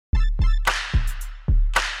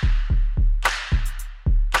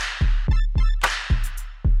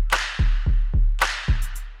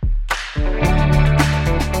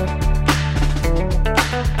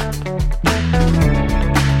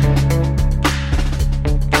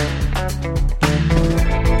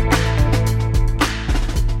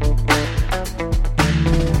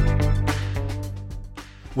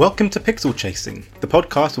Welcome to Pixel Chasing, the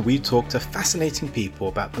podcast where we talk to fascinating people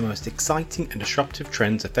about the most exciting and disruptive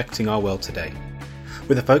trends affecting our world today.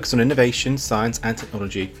 With a focus on innovation, science and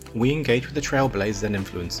technology, we engage with the trailblazers and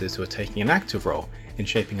influencers who are taking an active role in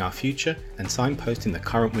shaping our future and signposting the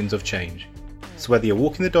current winds of change. So whether you're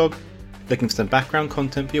walking the dog, looking for some background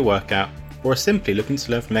content for your workout, or are simply looking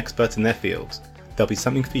to learn from experts in their fields, there'll be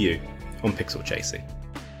something for you on Pixel Chasing.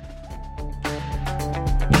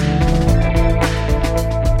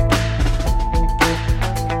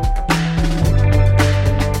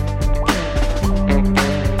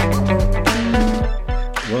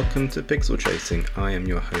 Welcome to Pixel Chasing. I am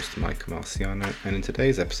your host Michael Marciano, and in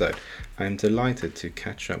today's episode I am delighted to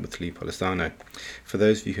catch up with Lee Polisano. For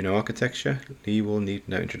those of you who know architecture, Lee will need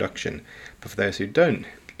no introduction, but for those who don't,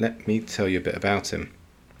 let me tell you a bit about him.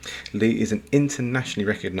 Lee is an internationally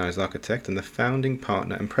recognised architect and the founding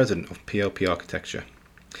partner and president of PLP Architecture.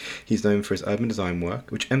 He's known for his urban design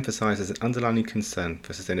work, which emphasises an underlying concern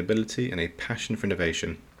for sustainability and a passion for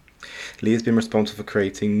innovation. Lee has been responsible for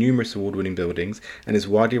creating numerous award-winning buildings and is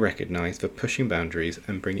widely recognised for pushing boundaries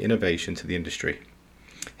and bringing innovation to the industry.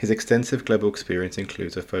 His extensive global experience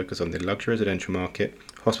includes a focus on the luxury residential market,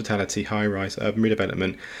 hospitality, high-rise, urban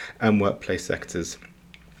redevelopment and workplace sectors.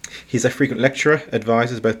 He's a frequent lecturer,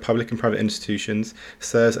 advises both public and private institutions,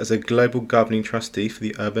 serves as a global governing trustee for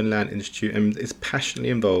the Urban Land Institute and is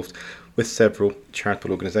passionately involved with several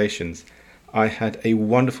charitable organisations. I had a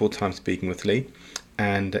wonderful time speaking with Lee,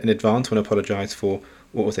 and in advance I want to apologise for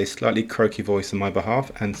what was a slightly croaky voice on my behalf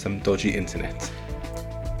and some dodgy internet.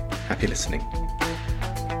 Happy listening.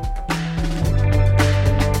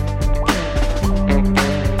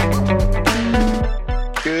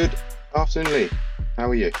 Good afternoon, Lee. How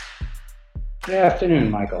are you? Good afternoon,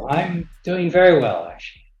 Michael. I'm doing very well,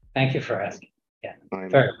 actually. Thank you for asking. Yeah, I'm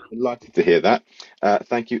very well. delighted to hear that.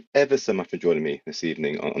 Thank you ever so much for joining me this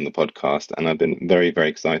evening on the podcast, and I've been very, very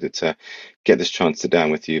excited to get this chance to sit down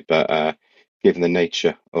with you. But given the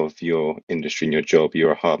nature of your industry and your job,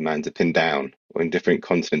 you're a hard man to pin down or in different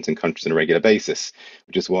continents and countries on a regular basis,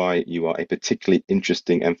 which is why you are a particularly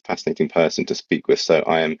interesting and fascinating person to speak with. So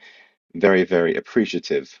I am very, very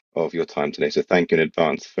appreciative of your time today. So thank you in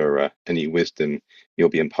advance for any wisdom you'll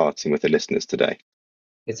be imparting with the listeners today.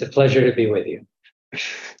 It's a pleasure to be with you.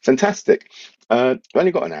 Fantastic. We've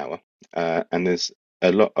only got an hour, and there's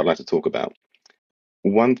a lot I'd like to talk about.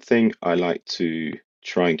 One thing I like to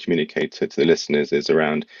try and communicate to the listeners is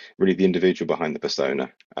around really the individual behind the persona,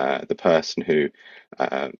 the person who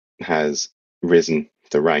has risen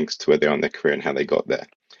the ranks to where they are in their career and how they got there.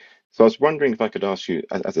 So I was wondering if I could ask you,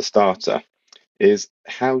 as a starter, is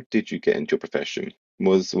how did you get into your profession?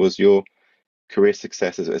 Was your career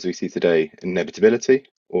success as we see today inevitability,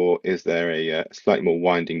 or is there a slightly more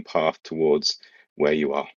winding path towards where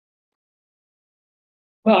you are?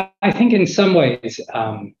 Well, I think in some ways,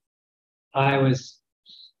 I was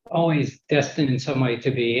always destined in some way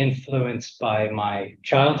to be influenced by my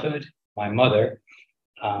childhood, my mother,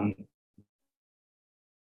 um,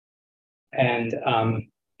 and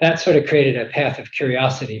that sort of created a path of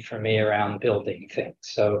curiosity for me around building things.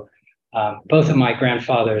 So both of my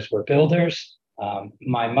grandfathers were builders.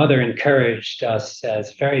 My mother encouraged us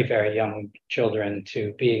as very, very young children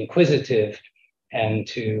to be inquisitive and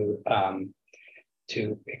to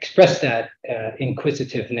express that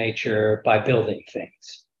inquisitive nature by building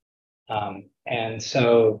things. And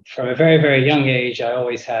so from a very, very young age, I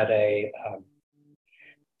always had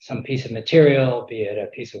some piece of material, be it a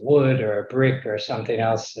piece of wood or a brick or something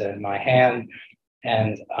else in my hand.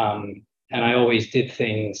 And I always did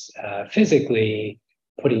things physically,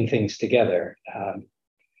 putting things together.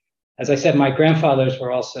 As I said, my grandfathers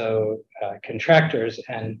were also contractors,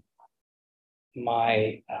 and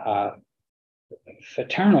my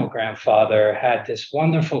fraternal grandfather had this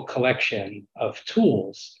wonderful collection of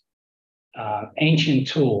tools, ancient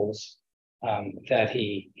tools that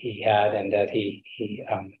he had and that he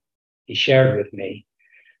shared with me.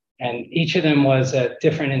 And each of them was a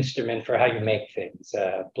different instrument for how you make things,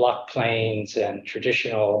 block planes and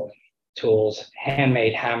traditional tools,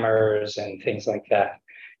 handmade hammers and things like that.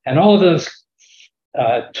 And all of those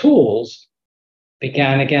tools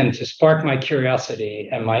began again to spark my curiosity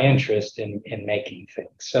and my interest in making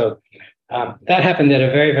things. So that happened at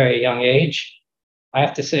a very, very young age. I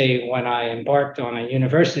have to say, when I embarked on a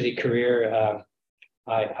university career,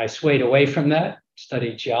 I swayed away from that,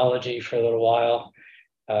 studied geology for a little while,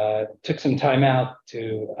 took some time out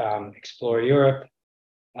to explore Europe.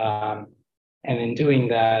 And in doing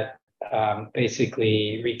that,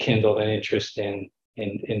 basically rekindled an interest in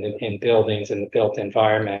buildings and the built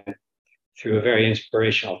environment through a very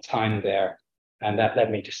inspirational time there. And that led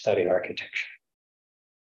me to study architecture.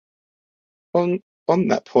 On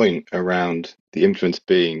that point around the influence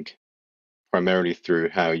being primarily through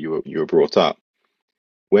how you were brought up,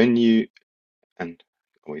 when you and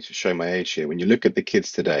I always show my age here, when you look at the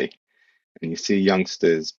kids today and you see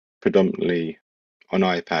youngsters predominantly on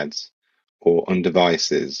iPads or on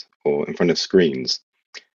devices or in front of screens,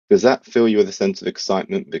 does that fill you with a sense of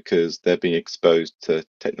excitement because they're being exposed to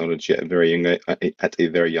technology at a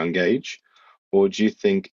very young age, or do you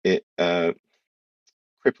think it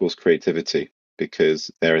cripples creativity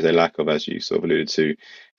because there is a lack of, as you sort of alluded to,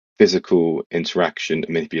 physical interaction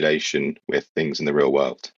and manipulation with things in the real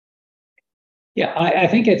world? Yeah, I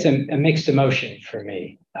think it's a mixed emotion for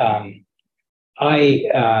me.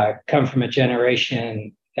 I come from a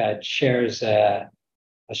generation that shares a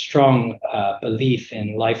strong belief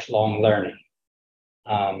in lifelong learning.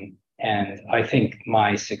 And I think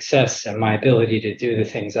my success and my ability to do the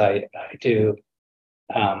things I do,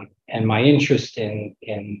 and my interest in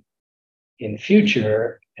the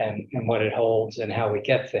future and what it holds and how we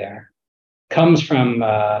get there comes from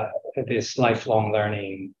this lifelong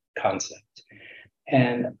learning concept.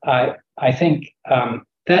 And I think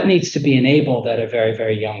that needs to be enabled at a very,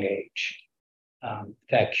 very young age.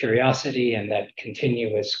 That curiosity and that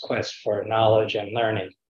continuous quest for knowledge and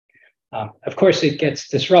learning. Of course, it gets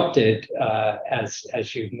disrupted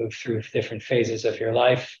as you move through different phases of your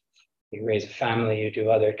life. You raise a family, you do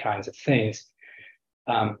other kinds of things.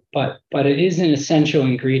 But it is an essential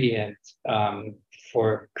ingredient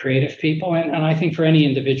for creative people, and I think for any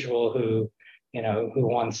individual who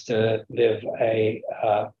wants to live a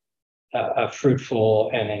fruitful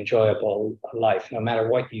and enjoyable life, no matter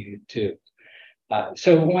what you do.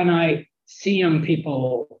 So when I see young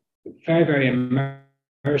people very, very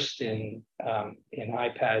immersed in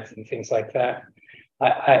iPads and things like that,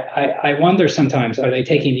 I wonder sometimes, are they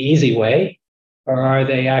taking the easy way, or are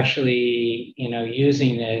they actually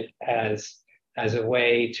using it as a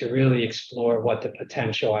way to really explore what the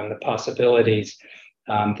potential and the possibilities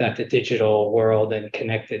that the digital world and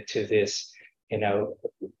connected to this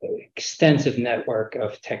extensive network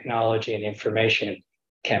of technology and information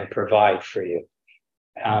can provide for you.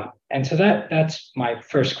 And so that's my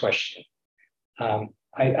first question.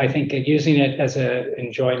 I think using it as an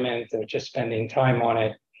enjoyment or just spending time on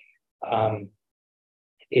it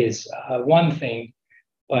is one thing,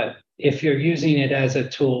 but if you're using it as a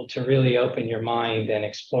tool to really open your mind and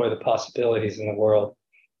explore the possibilities in the world,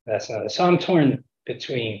 that's another. So I'm torn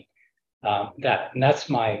between that, and that's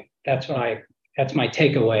my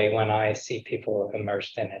takeaway when I see people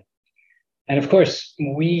immersed in it. And of course,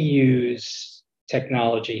 we use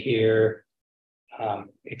technology here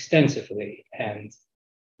extensively, and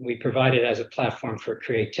we provide it as a platform for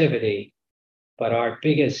creativity. But our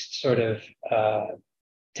biggest sort of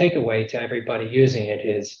takeaway to everybody using it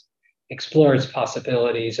is explore its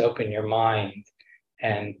possibilities, open your mind,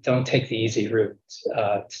 and don't take the easy route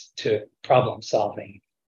to problem solving,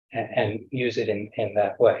 and use it in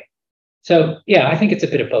that way. So yeah, I think it's a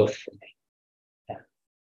bit of both for me. Yeah.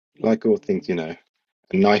 Like all things, a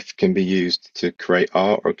knife can be used to create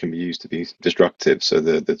art or it can be used to be destructive. So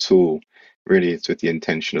the tool really is with the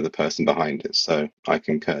intention of the person behind it. So I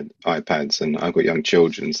concur. iPads, and I've got young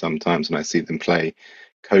children. Sometimes when I see them play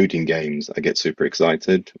coding games, I get super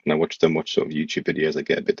excited. When I watch them watch sort of YouTube videos, I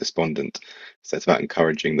get a bit despondent. So it's about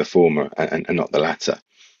encouraging the former and not the latter.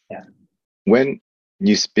 Yeah. When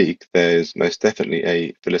you speak, there's most definitely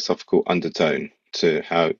a philosophical undertone to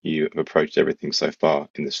how you have approached everything so far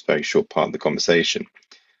in this very short part of the conversation.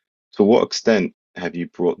 To what extent have you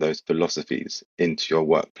brought those philosophies into your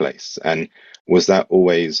workplace? And was that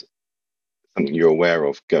always something you're aware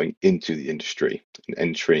of going into the industry and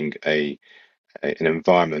entering an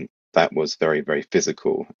environment that was very, very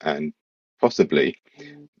physical and possibly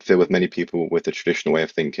filled with many people with a traditional way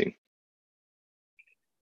of thinking?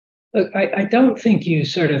 Look, I don't think you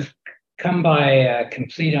sort of come by a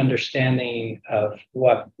complete understanding of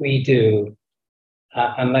what we do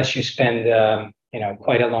unless you spend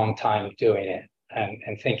quite a long time doing it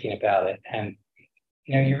and thinking about it. And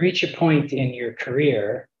you reach a point in your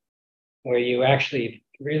career where you actually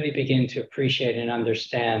really begin to appreciate and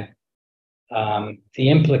understand the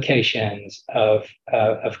implications of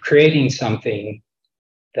creating something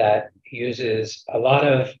that uses a lot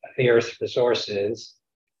of the Earth's resources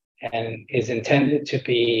and is intended to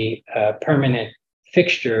be a permanent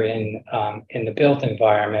fixture in the built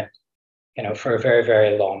environment, for a very,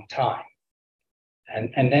 very long time.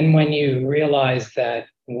 And then when you realize that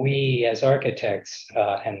we as architects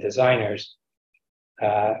and designers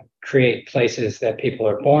create places that people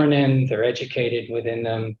are born in, they're educated within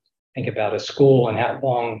them. Think about a school and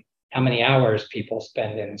how many hours people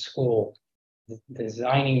spend in school.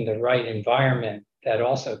 designing the right environment that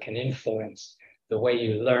also can influence the way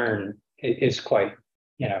you learn is quite,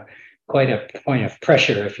 quite a point of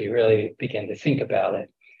pressure if you really begin to think about it.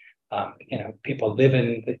 People live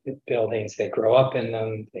in the buildings, they grow up in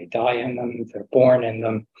them, they die in them, they're born in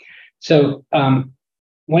them. So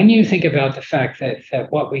when you think about the fact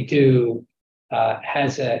that what we do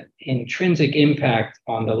has an intrinsic impact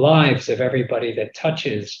on the lives of everybody that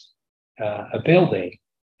touches a building,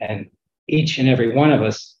 and each and every one of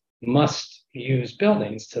us must use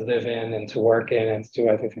buildings to live in and to work in and to do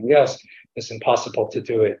everything else. It's impossible to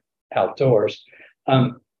do it outdoors.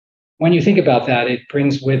 When you think about that, it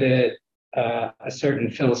brings with it a certain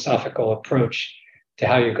philosophical approach to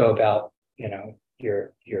how you go about,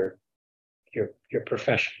 your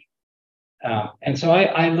profession. And so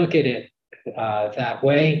I look at it that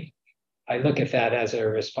way. I look at that as a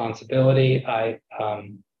responsibility.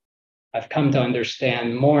 I've come to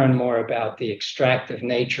understand more and more about the extractive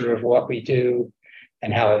nature of what we do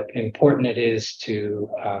and how important it is to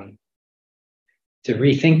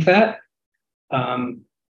rethink that,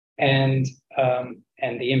 and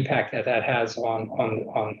the impact that has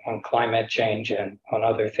on climate change and on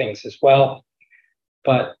other things as well.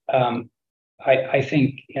 But I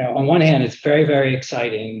think, on one hand, it's very, very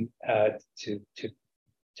exciting to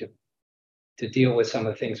deal with some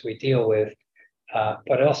of the things we deal with.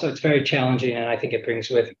 But also it's very challenging, and I think it brings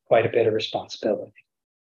with quite a bit of responsibility.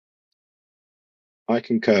 I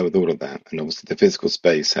concur with all of that, and obviously the physical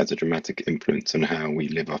space has a dramatic influence on how we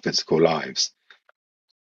live our physical lives.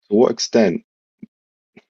 To what extent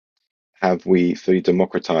have we fully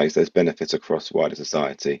democratized those benefits across wider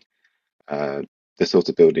society? The sort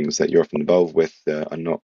of buildings that you're often involved with are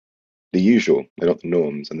not the usual, they're not the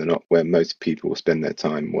norms, and they're not where most people will spend their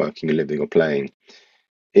time working and living or playing.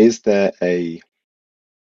 Is there a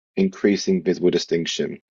increasing visible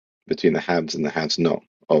distinction between the haves and the haves not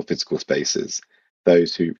of physical spaces?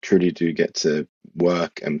 Those who truly do get to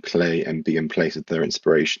work and play and be in places that are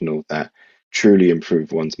inspirational, that truly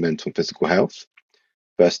improve one's mental and physical health,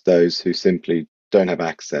 versus those who simply don't have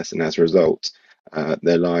access, and as a result,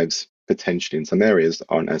 their lives potentially in some areas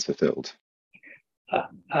aren't as fulfilled.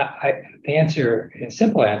 The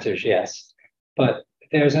simple answer is yes, but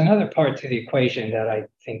there's another part to the equation that I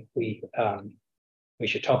think we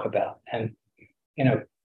should talk about. And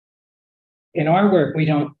in our work, we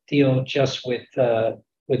don't deal just with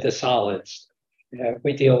the solids.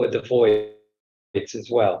 We deal with the voids as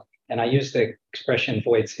well. And I use the expression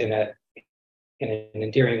voids in an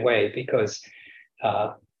endearing way because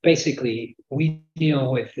basically we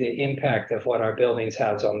deal with the impact of what our buildings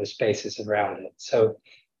have on the spaces around it. So,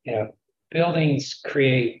 buildings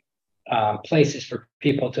create places for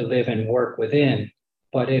people to live and work within,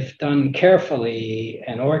 but if done carefully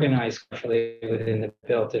and organized carefully within the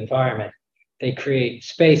built environment, they create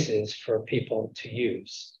spaces for people to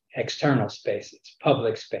use, external spaces,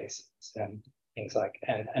 public spaces, and things like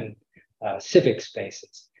and civic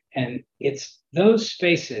spaces. And it's those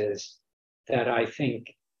spaces that I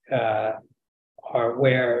think are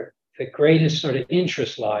where the greatest sort of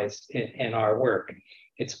interest lies in our work.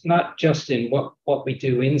 It's not just in what we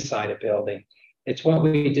do inside a building. It's what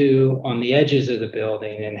we do on the edges of the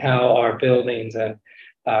building and how our buildings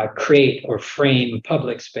create or frame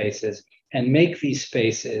public spaces and make these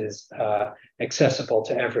spaces accessible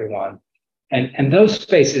to everyone. And those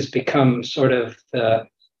spaces become sort of the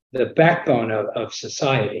backbone of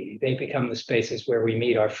society. They become the spaces where we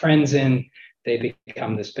meet our friends in. They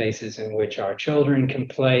become the spaces in which our children can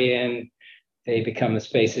play in. They become the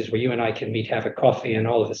spaces where you and I can meet, have a coffee, and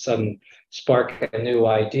all of a sudden spark a new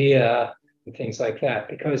idea and things like that.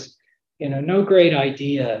 Because, no great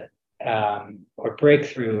idea or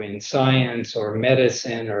breakthrough in science or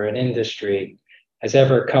medicine or an industry has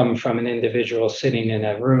ever come from an individual sitting in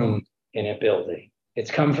a room in a building.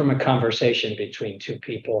 It's come from a conversation between two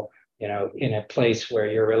people, in a place where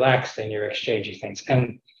you're relaxed and you're exchanging things.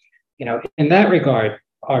 And, in that regard,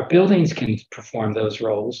 our buildings can perform those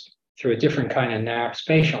roles through a different kind of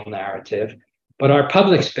spatial narrative, but our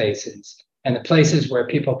public spaces and the places where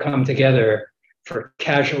people come together for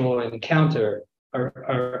casual encounter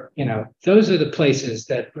are those are the places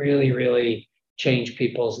that really, really change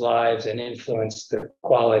people's lives and influence the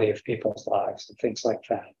quality of people's lives and things like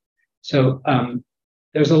that. So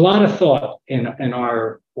there's a lot of thought in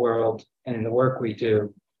our world and in the work we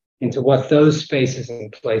do into what those spaces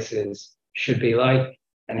and places should be like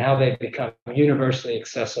and how they become universally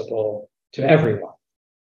accessible to everyone.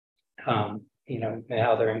 How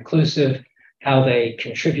they're inclusive, how they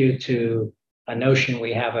contribute to a notion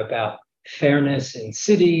we have about fairness in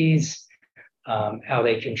cities, how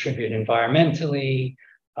they contribute environmentally,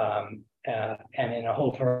 and in a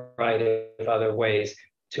whole variety of other ways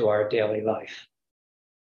to our daily life.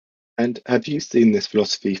 And have you seen this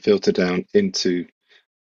philosophy filter down into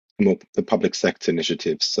more the public sector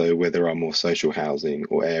initiatives? So where there are more social housing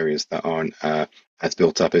or areas that aren't as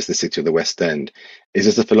built up as the city of the West End, is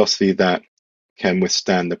this a philosophy that can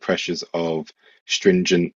withstand the pressures of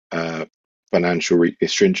stringent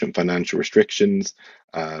stringent financial restrictions,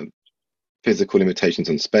 uh, physical limitations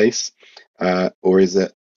on space, or is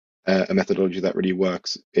it a methodology that really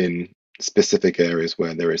works in specific areas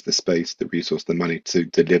where there is the space, the resource, the money to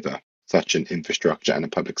deliver such an infrastructure and a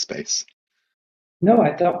public space? No,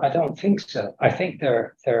 I don't. I don't think so. I think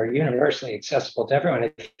they're universally accessible to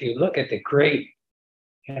everyone. If you look at the great,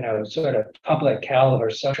 sort of public health or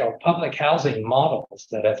social public housing models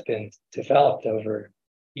that have been developed over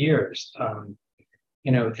years,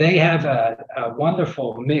 they have a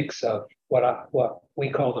wonderful mix of what we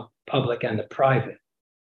call the public and the private,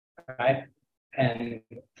 right? And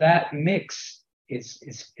that mix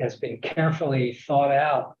has been carefully thought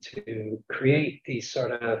out to create these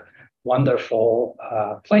sort of wonderful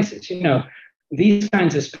places. These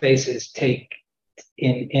kinds of spaces take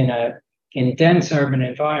in dense urban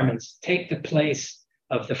environments take the place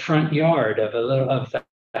of the front yard of the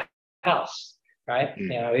house, right?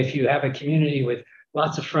 Mm. If you have a community with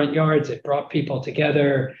lots of front yards, it brought people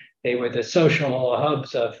together. They were the social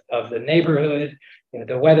hubs of the neighborhood.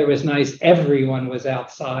 The weather was nice. Everyone was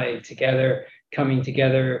outside together, coming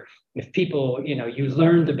together. If people, you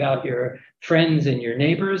learned about your friends and your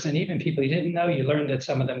neighbors, and even people you didn't know, you learned that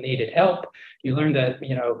some of them needed help. You learned that,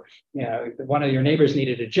 one of your neighbors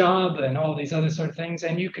needed a job and all these other sort of things.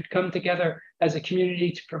 And you could come together as a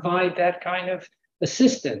community to provide that kind of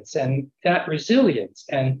assistance and that resilience.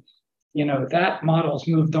 And, that model's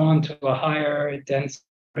moved on to a higher, dense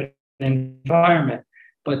environment.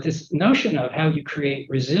 But this notion of how you create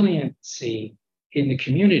resiliency in the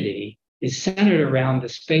community is centered around the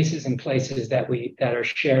spaces and places that are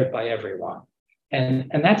shared by everyone.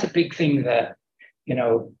 And that's a big thing that,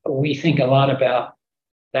 we think a lot about.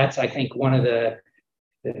 That's, I think, one of the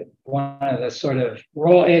sort of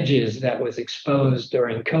raw edges that was exposed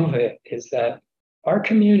during COVID is that our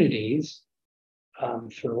communities,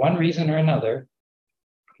 for one reason or another,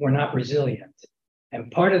 were not resilient.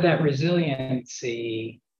 And part of that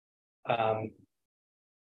resiliency,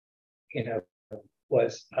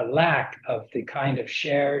 was a lack of the kind of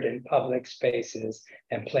shared and public spaces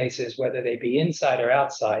and places, whether they be inside or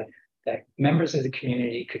outside, that members of the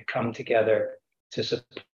community could come together to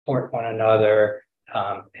support one another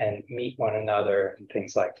and meet one another and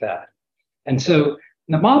things like that. And so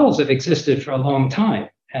the models have existed for a long time.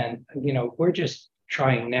 And, we're just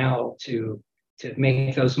trying now to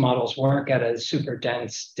make those models work at a super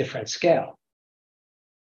dense, different scale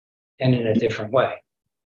and in a different way.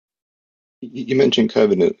 You mentioned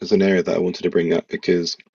COVID as an area that I wanted to bring up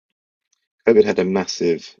because COVID had a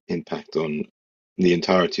massive impact on the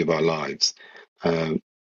entirety of our lives, and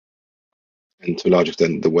to a large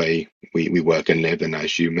extent, the way we work and live. And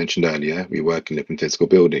as you mentioned earlier, we work and live in physical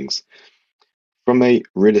buildings. From a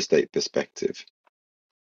real estate perspective,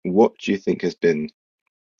 what do you think has been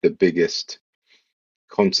the biggest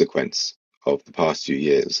consequence of the past few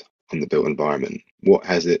years on the built environment? What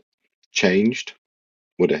has it changed?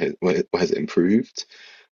 What has it improved?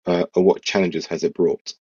 Or what challenges has it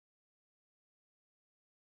brought?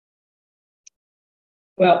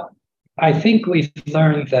 Well, I think we've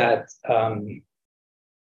learned that, I'd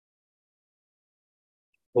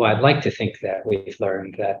like to think that we've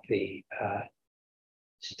learned that the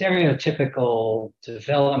stereotypical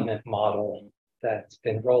development model that's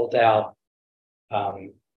been rolled out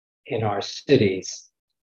in our cities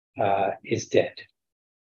is dead.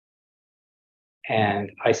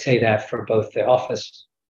 And I say that for both the office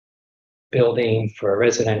building, for a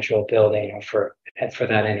residential building, and for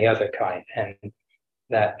that any other kind, and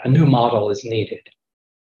that a new model is needed.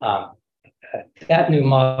 That new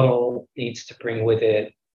model needs to bring with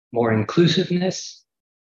it more inclusiveness,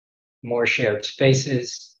 more shared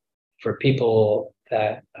spaces for people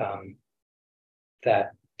that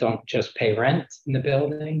don't just pay rent in the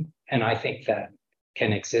building. And I think that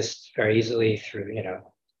can exist very easily through,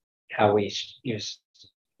 how we use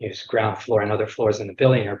ground floor and other floors in the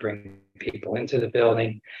building or bring people into the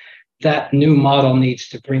building. That new model needs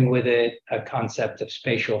to bring with it a concept of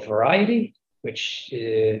spatial variety, which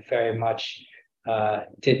very much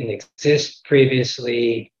didn't exist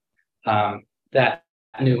previously. That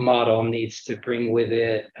new model needs to bring with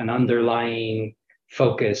it an underlying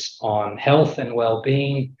focus on health and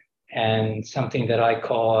well-being and something that I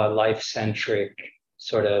call a life-centric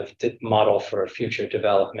sort of model for future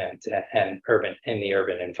development and in the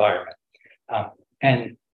urban environment.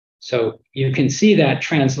 And so you can see that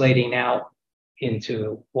translating out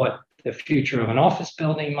into what the future of an office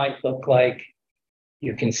building might look like.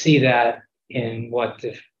 You can see that in what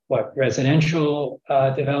residential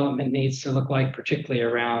development needs to look like, particularly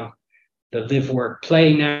around the live, work,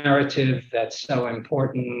 play narrative that's so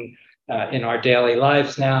important in our daily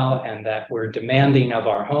lives now, and that we're demanding of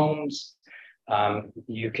our homes.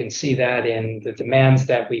 You can see that in the demands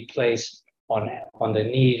that we place on the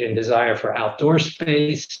need and desire for outdoor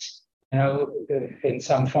space, in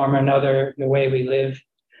some form or another, the way we live,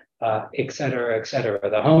 et cetera, et cetera.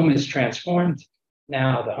 The home is transformed.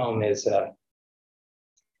 Now the home is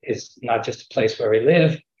not just a place where we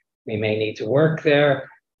live. We may need to work there.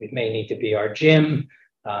 It may need to be our gym.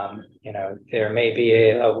 There may be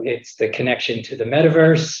it's the connection to the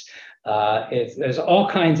metaverse. There's all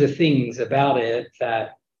kinds of things about it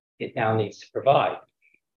that it now needs to provide.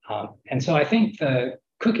 And so I think the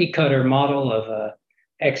cookie cutter model of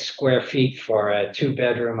X square feet for a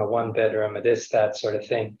 2-bedroom, a 1-bedroom, a this, that sort of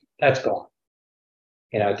thing, that's gone.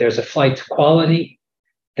 There's a flight to quality.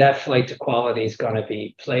 That flight to quality is going to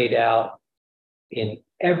be played out in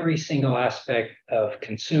every single aspect of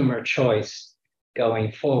consumer choice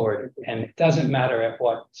going forward. And it doesn't matter at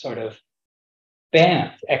what sort of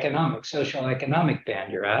band, social economic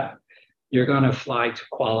band you're at, you're going to fly to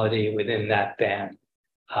quality within that band,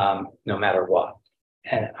 no matter what.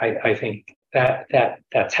 And I think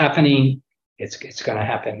that's happening. It's going to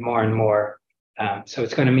happen more and more. So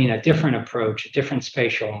it's going to mean a different approach, a different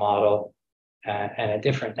spatial model, and a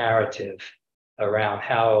different narrative around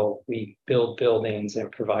how we build buildings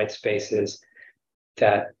and provide spaces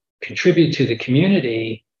that contribute to the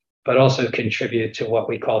community, but also contribute to what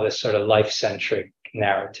we call this sort of life-centric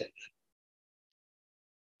narrative.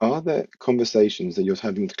 Are there conversations that you're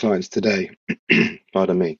having with clients today,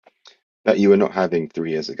 pardon me, that you were not having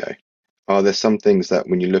 3 years ago? Are there some things that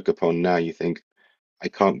when you look upon now, you think, I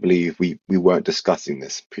can't believe we weren't discussing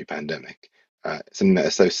this pre-pandemic? Something that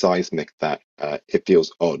is so seismic that it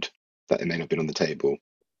feels odd that it may not have been on the table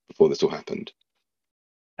before this all happened.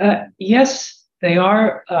 Yes, they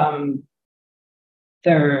are.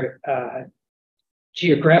 They're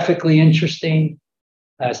geographically interesting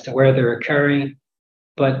as to where they're occurring,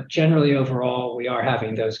 but generally overall, we are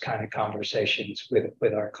having those kind of conversations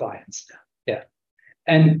with our clients. Yeah,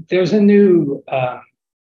 and there's a new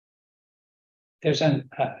there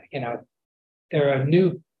are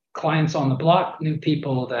new clients on the block, new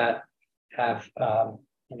people that have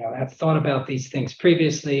thought about these things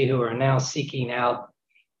previously, who are now seeking out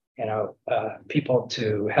people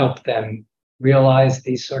to help them realize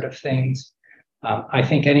these sort of things. I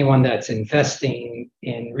think anyone that's investing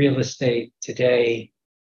in real estate today,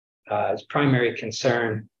 its primary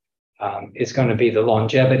concern is going to be the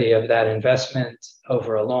longevity of that investment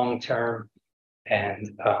over a long term.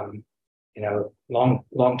 And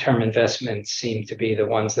long-term investments seem to be the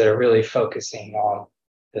ones that are really focusing on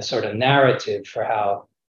the sort of narrative for how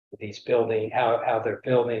their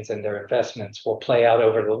buildings and their investments will play out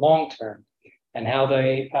over the long term, and how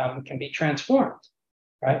they can be transformed,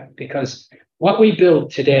 right? Because what we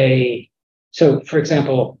build today, so for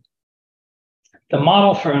example, the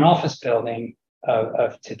model for an office building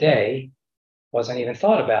of today wasn't even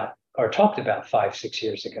thought about or talked about 5-6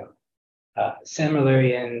 years ago.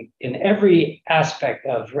 Similarly, in every aspect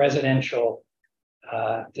of residential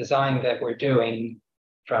design that we're doing,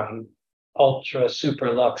 from ultra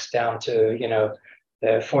super lux down to the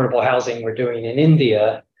affordable housing we're doing in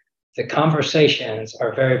India, the conversations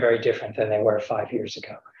are very, very different than they were 5 years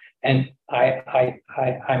ago. And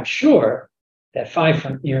I'm sure that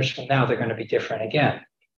 5 years from now they're going to be different again.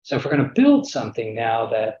 So if we're going to build something now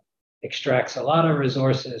that extracts a lot of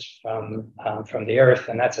resources from the earth,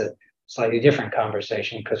 and that's a slightly different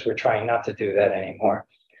conversation because we're trying not to do that anymore,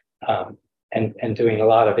 and doing a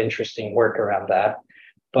lot of interesting work around that.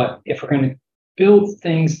 But if we're going to build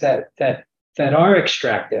things that are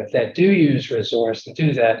extractive, that do use resource, and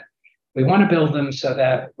do that, we want to build them so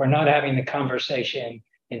that we're not having the conversation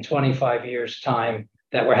in 25 years' time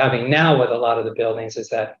that we're having now with a lot of the buildings, is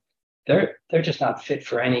that they're just not fit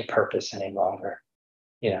for any purpose any longer,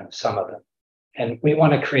 some of them. And we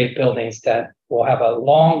want to create buildings that will have a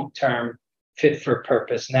long-term fit for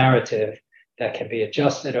purpose narrative that can be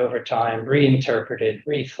adjusted over time, reinterpreted,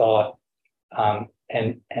 rethought,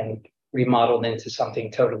 and remodeled into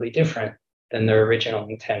something totally different than their original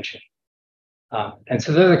intention. And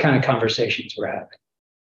so they're the kind of conversations we're having.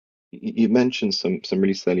 You mentioned some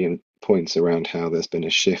really salient points around how there's been a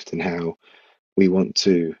shift in how we want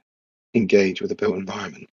to engage with the built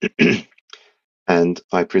environment. And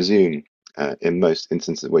I presume In most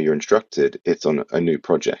instances where you're instructed, it's on a new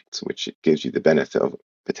project, which gives you the benefit of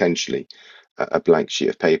potentially a blank sheet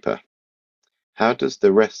of paper. How does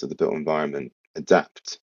the rest of the built environment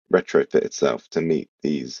adapt, retrofit itself to meet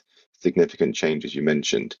these significant changes you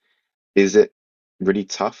mentioned? Is it really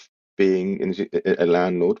tough being a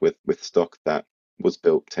landlord with stock that was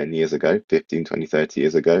built 10 years ago, 15, 20, 30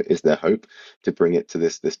 years ago? Is there hope to bring it to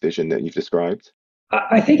this vision that you've described?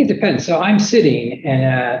 I think it depends. So I'm sitting in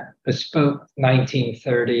a bespoke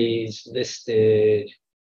 1930s listed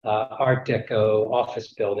Art Deco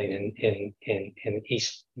office building in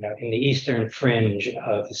east, in the eastern fringe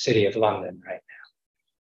of the city of London right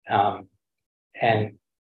now, and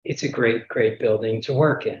it's a great building to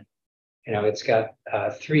work in. It's got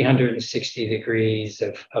 360 degrees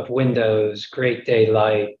of windows, great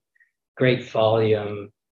daylight, great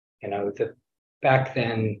volume. Back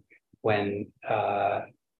then, when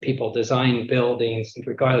people designed buildings,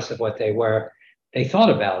 regardless of what they were, they thought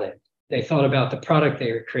about it. They thought about the product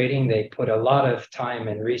they were creating. They put a lot of time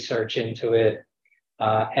and research into it.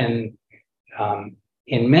 And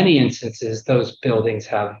in many instances, those buildings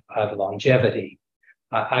have longevity.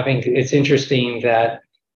 I think it's interesting that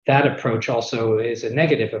approach also is a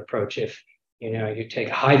negative approach. If you take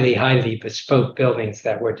highly bespoke buildings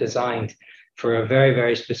that were designed for a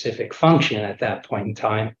very specific function at that point in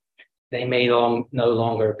time, they may no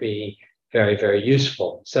longer be very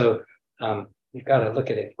useful. So you've got to look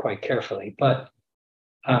at it quite carefully. But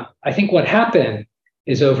I think what happened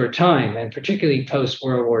is over time, and particularly post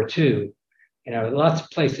World War II, lots of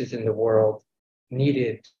places in the world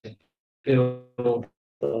needed to build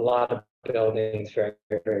a lot of buildings very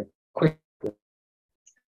quickly.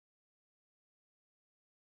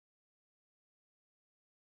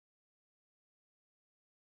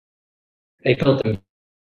 They built them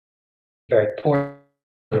very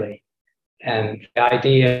poorly. And the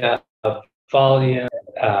idea of volume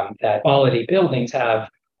that quality buildings have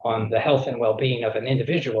on the health and well-being of an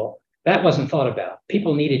individual, that wasn't thought about.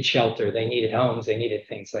 People needed shelter, they needed homes, they needed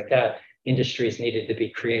things like that. Industries needed to be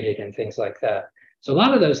created and things like that. So a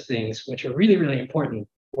lot of those things, which are really important,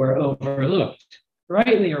 were overlooked.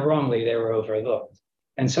 Rightly or wrongly, they were overlooked.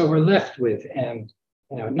 And so we're left with,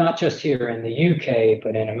 not just here in the UK,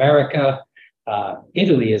 but in America.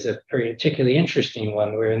 Italy is a particularly interesting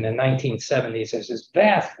one, where in the 1970s, there's this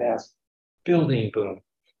vast building boom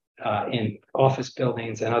in office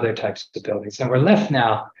buildings and other types of buildings. And we're left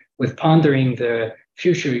now with pondering the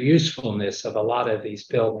future usefulness of a lot of these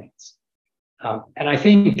buildings. And I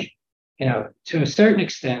think, to a certain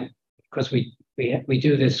extent, because we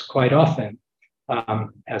do this quite often,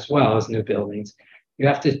 as well as new buildings, you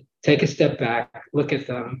have to take a step back, look at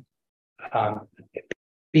them,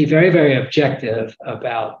 be very objective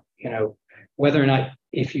about, whether or not,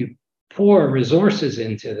 if you pour resources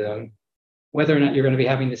into them, whether or not you're going to be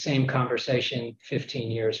having the same conversation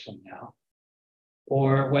 15 years from now,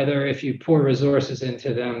 or whether if you pour resources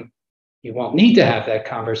into them, you won't need to have that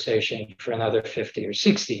conversation for another 50 or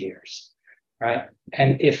 60 years, right?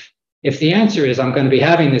 And if the answer is I'm going to be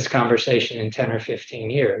having this conversation in 10 or 15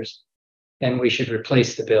 years, then we should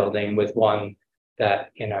replace the building with one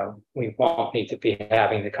that, we won't need to be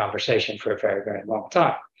having the conversation for a very long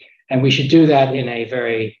time. And we should do that in a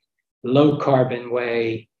very low carbon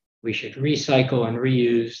way. We should recycle and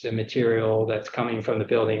reuse the material that's coming from the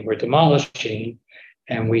building we're demolishing.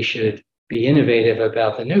 And we should be innovative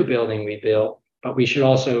about the new building we built, but we should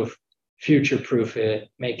also future-proof it,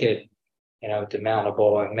 make it,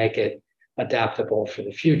 demountable, and make it adaptable for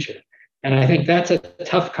the future. And I think that's a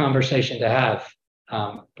tough conversation to have,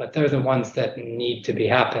 but they're the ones that need to be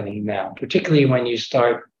happening now, particularly when you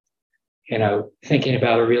start, thinking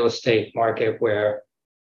about a real estate market where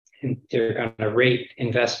they're going to rate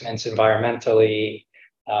investments environmentally,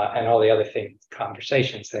 and all the other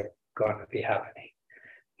conversations that are going to be happening.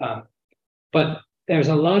 But there's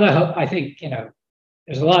a lot of, I think,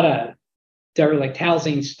 there's a lot of derelict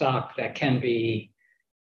housing stock that can be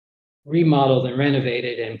remodeled and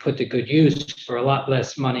renovated and put to good use for a lot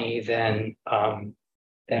less money than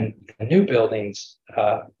the new buildings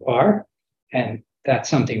are. And that's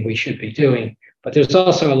something we should be doing. But there's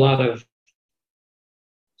also a lot of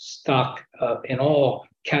stock in all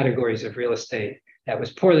categories of real estate that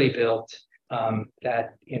was poorly built,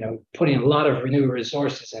 that, putting a lot of new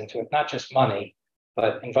resources into it, not just money,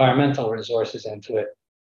 but environmental resources into it,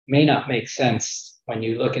 may not make sense when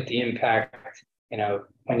you look at the impact,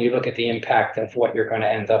 when you look at the impact of what you're going to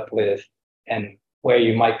end up with and where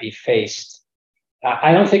you might be faced.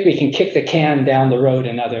 I don't think we can kick the can down the road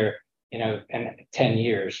another, 10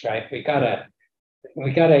 years, right? We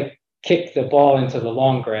gotta kick the ball into the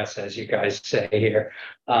long grass, as you guys say here.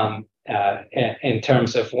 in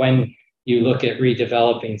terms of when you look at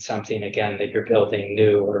redeveloping something again that you're building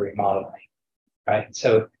new or remodeling, right?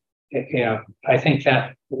 So, I think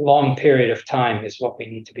that long period of time is what we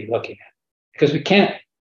need to be looking at, because we can't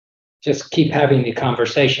just keep having the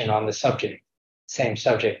conversation on the subject, same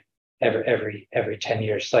subject every 10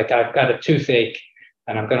 years. Like, I've got a toothache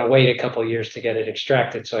and I'm going to wait a couple of years to get it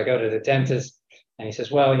extracted. So I go to the dentist and he says,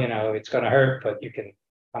 well, it's going to hurt, but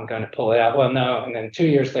I'm going to pull it out. Well, no. And then 2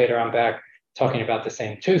 years later, I'm back talking about the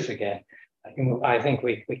same tooth again. I think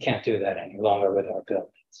we can't do that any longer with our buildings.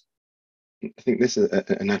 I think this is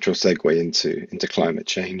a natural segue into climate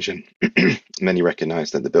change, and many recognize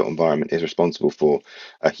that the built environment is responsible for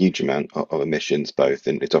a huge amount of emissions, both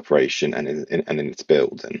in its operation and in its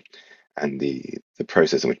build, and the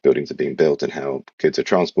process in which buildings are being built and how goods are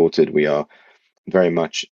transported. We are very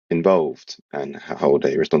much involved and hold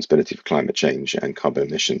a responsibility for climate change and carbon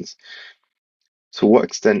emissions. To what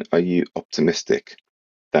extent are you optimistic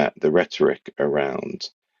that the rhetoric around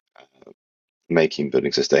making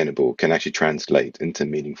buildings sustainable can actually translate into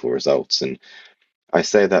meaningful results? And I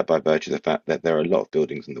say that by virtue of the fact that there are a lot of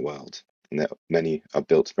buildings in the world, and that many are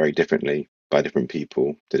built very differently by different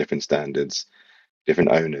people to different standards,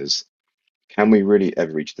 different owners. Can we really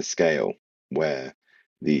ever reach the scale where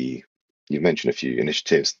you mentioned a few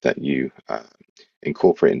initiatives that you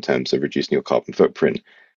incorporate in terms of reducing your carbon footprint?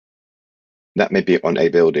 That may be on a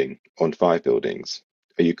building, on 5 buildings.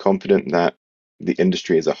 Are you confident that the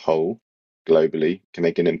industry as a whole globally can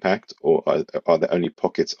make an impact, or are there only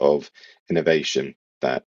pockets of innovation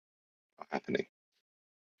that are happening?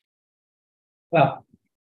 Well,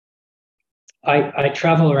 I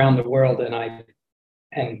travel around the world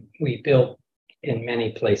and we build in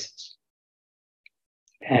many places.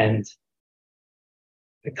 And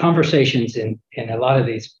the conversations in a lot of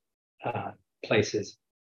these places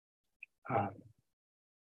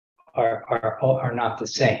are not the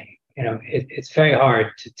same. It's very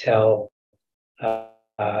hard to tell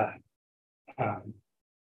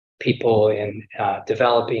people in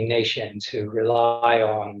developing nations who rely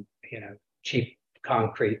on cheap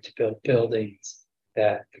concrete to build buildings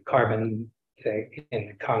that the carbon in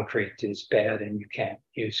the concrete is bad and you can't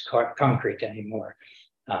use concrete anymore,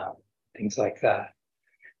 things like that.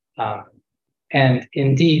 And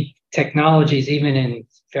indeed, technologies, even in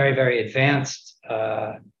very, very advanced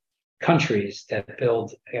countries that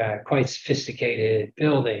build quite sophisticated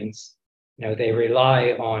buildings, they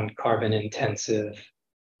rely on carbon intensive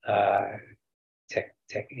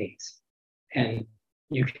techniques. And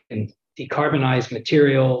you can decarbonize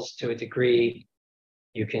materials to a degree.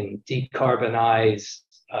 You can decarbonize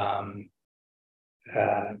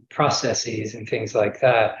processes and things like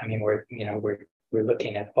that. I mean, we're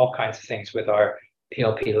looking at all kinds of things with our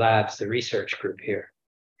PLP Labs, the research group here.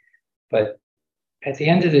 But at the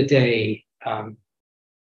end of the day,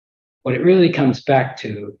 what it really comes back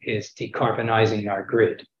to is decarbonizing our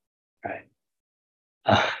grid, right?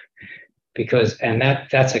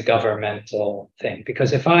 That's a governmental thing.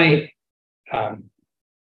 Because if I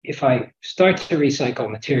start to recycle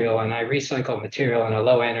material, and I recycle material in a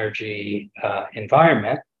low energy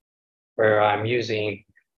environment where I'm using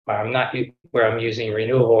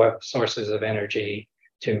renewable sources of energy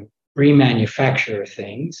to remanufacture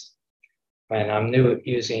things, when I'm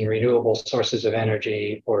using renewable sources of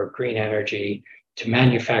energy or green energy to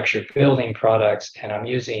manufacture building products, and I'm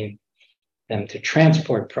using them to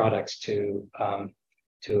transport products to a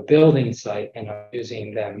building site, and I'm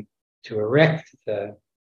using them to erect the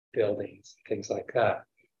buildings, things like that.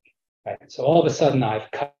 Right? So all of a sudden,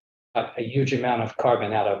 I've cut a huge amount of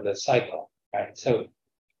carbon out of the cycle. Right? So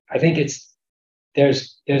I think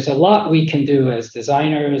there's a lot we can do as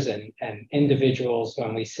designers and individuals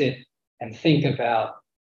when we sit and think about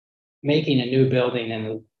making a new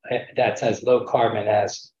building that's as low carbon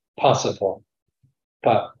as possible.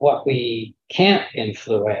 But what we can't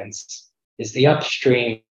influence is the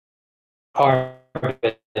upstream carbon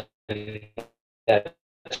that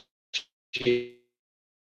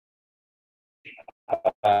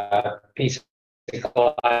piece of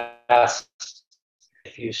glass.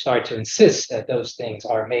 If you start to insist that those things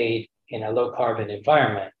are made in a low carbon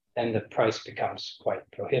environment, then the price becomes quite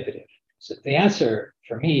prohibitive. So the answer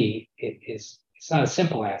for me it's not a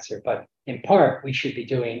simple answer, but in part, we should be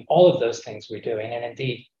doing all of those things we're doing. And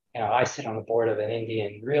indeed, I sit on the board of an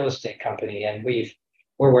Indian real estate company, and we're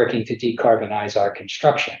working to decarbonize our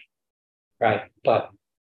construction, right? But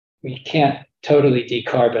we can't totally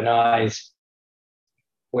decarbonize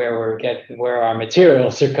where our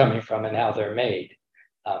materials are coming from and how they're made.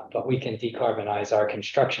 But we can decarbonize our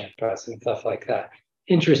construction process and stuff like that.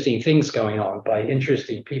 Interesting things going on by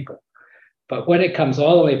interesting people. But when it comes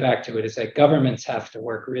all the way back to it is that governments have to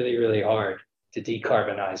work really, really hard to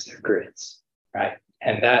decarbonize their grids, right?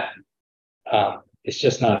 And that is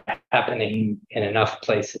just not happening in enough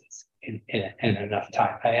places in enough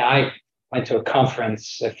time. I went to a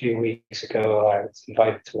conference a few weeks ago. I was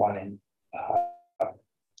invited to one in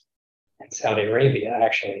Saudi Arabia,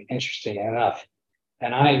 actually, interesting enough.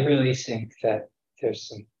 And I really think that there's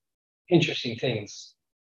some interesting things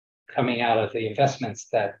coming out of the investments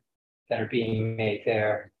that are being made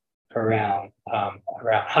there around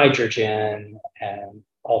hydrogen and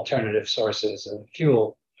alternative sources of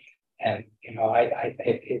fuel. And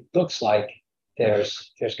it looks like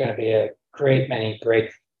there's going to be a great many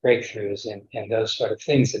breakthroughs in those sort of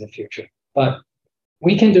things in the future. But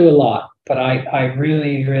we can do a lot. But I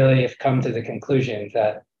really, really have come to the conclusion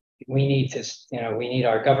that we need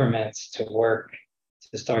our governments to work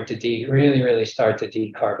to start to really start to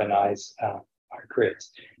decarbonize our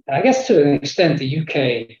grids. And I guess to an extent, the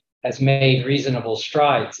UK has made reasonable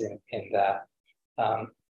strides in that.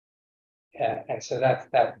 And so that's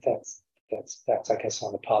I guess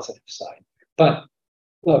on the positive side. But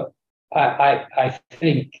look, I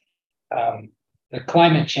think the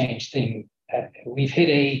climate change thing, we've hit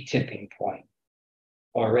a tipping point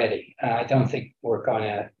already. I don't think we're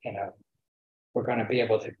going to be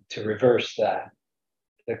able to reverse that.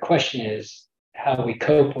 The question is how we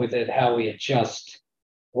cope with it, how we adjust,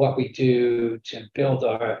 what we do to build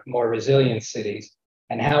our more resilient cities,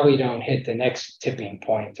 and how we don't hit the next tipping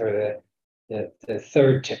point or the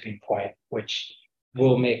third tipping point, which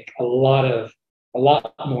will make a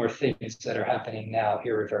lot more things that are happening now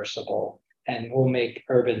irreversible, and will make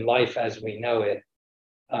urban life as we know it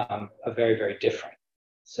a very, very different.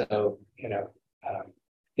 So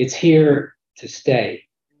it's here to stay,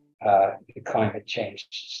 the climate change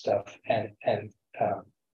stuff, and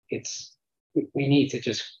we need to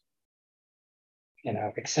just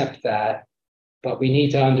accept that. But we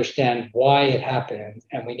need to understand why it happened,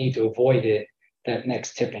 and we need to avoid that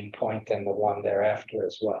next tipping point and the one thereafter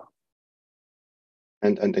as well.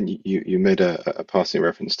 And you made a passing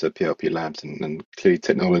reference to PLP Labs, and clearly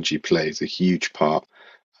technology plays a huge part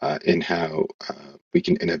in how we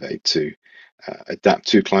can innovate to adapt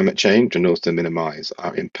to climate change and also minimize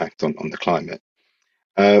our impact on the climate.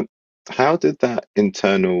 How did that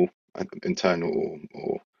internal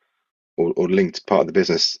or linked part of the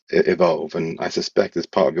business evolve? And I suspect as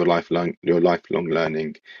part of your lifelong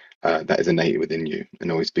learning that is innate within you,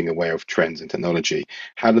 and always being aware of trends and technology.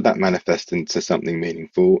 How did that manifest into something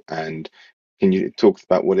meaningful? And can you talk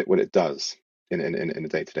about what it does in a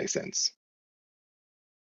day-to-day sense?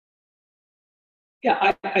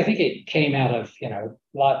 Yeah, I think it came out of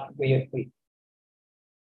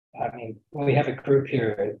we have a group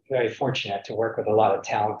here, very fortunate to work with a lot of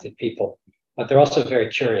talented people, but they're also very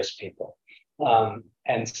curious people.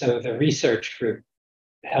 And so the research group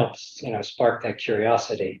helps, spark that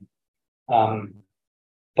curiosity.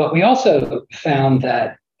 But we also found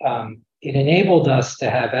that it enabled us to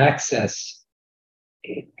have access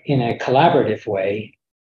in a collaborative way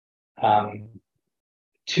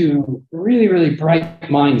to really, really bright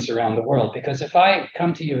minds around the world. Because if I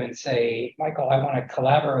come to you and say, Michael, I want to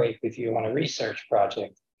collaborate with you on a research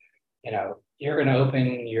project, you're going to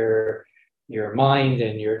open your mind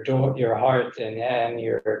and your heart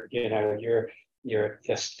and your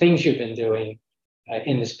just things you've been doing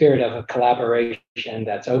in the spirit of a collaboration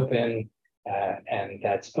that's open and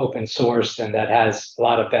that's open source and that has a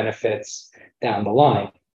lot of benefits down the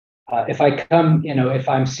line. If I come, if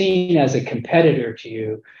I'm seen as a competitor to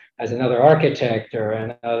you, as another architect or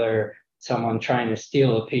another someone trying to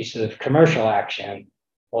steal a piece of commercial action,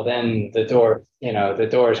 well, then the door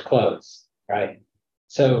is closed, right?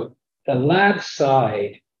 So the lab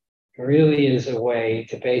side really is a way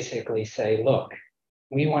to basically say, look,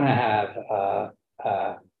 we want to have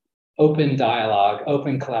open dialogue,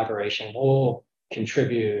 open collaboration. We'll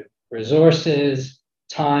contribute resources,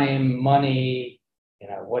 time, money,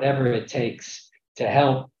 whatever it takes to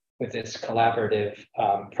help with this collaborative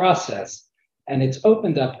process. And it's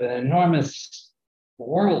opened up an enormous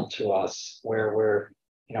world to us where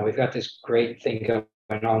we've got this great thing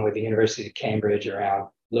going on with the University of Cambridge around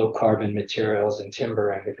low carbon materials and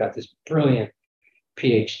timber. And we've got this brilliant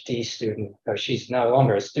PhD student, or she's no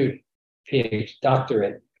longer a student, PhD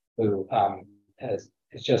doctorate, who has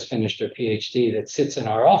just finished her PhD, that sits in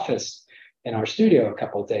our office in our studio a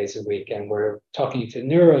couple of days a week, and we're talking to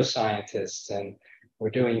neuroscientists, and we're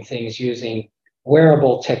doing things using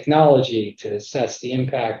wearable technology to assess the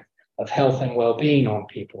impact of health and well-being on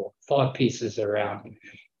people, thought pieces around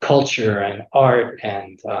culture and art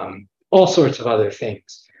and all sorts of other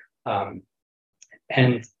things.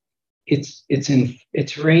 And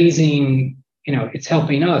it's raising, it's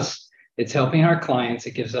helping us, it's helping our clients.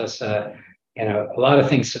 It gives us a lot of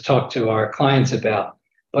things to talk to our clients about,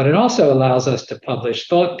 but it also allows us to publish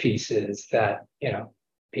thought pieces that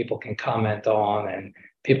people can comment on and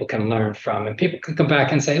people can learn from, and people can come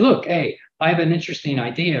back and say, look, hey, I have an interesting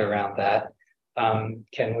idea around that.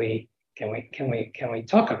 Can we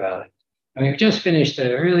talk about it? And we've just finished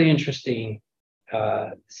a really interesting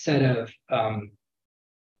set of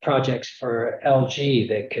projects for LG,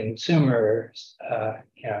 the consumers,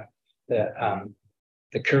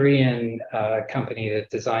 the Korean company that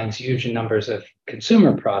designs huge numbers of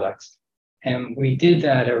consumer products, and we did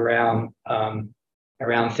that around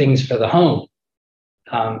things for the home,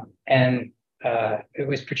 and it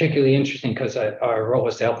was particularly interesting because our role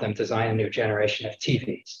was to help them design a new generation of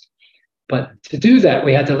TVs. But to do that,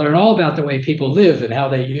 we had to learn all about the way people live and how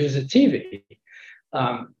they use a TV.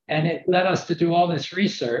 And it led us to do all this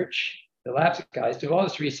research, the labs guys do all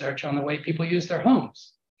this research on the way people use their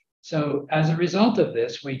homes. So as a result of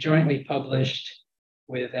this, we jointly published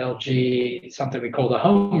with LG something we call the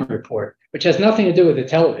Home Report, which has nothing to do with the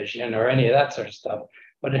television or any of that sort of stuff,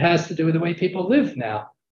 but it has to do with the way people live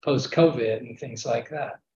now, post-COVID and things like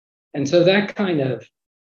that. And so that kind of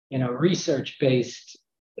research-based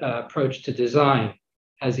approach to design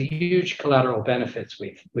has a huge collateral benefits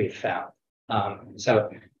we've found. It's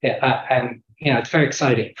very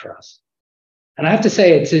exciting for us. And I have to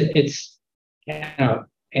say, it's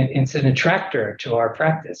an attractor to our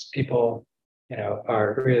practice. People,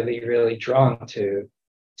 are really, really drawn to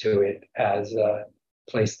it as a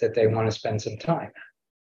place that they want to spend some time.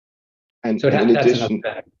 And so in addition,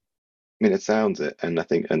 I mean, it sounds it, and I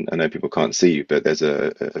think, and I know people can't see you, but there's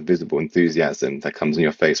a visible enthusiasm that comes on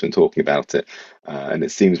your face when talking about it, and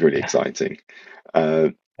it seems really exciting.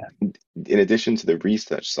 In addition to the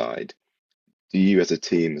research side, do you, as a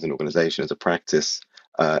team, as an organization, as a practice,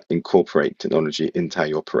 incorporate technology into how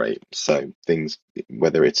you operate? So things,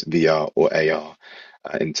 whether it's VR or AR,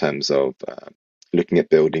 in terms of looking at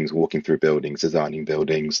buildings, walking through buildings, designing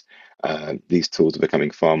buildings, these tools are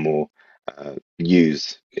becoming far more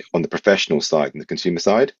used on the professional side and the consumer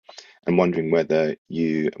side. I'm wondering whether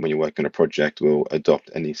you, when you work on a project, will adopt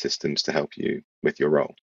any systems to help you with your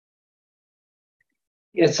role.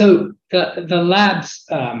 Yeah, so the labs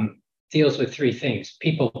deals with three things: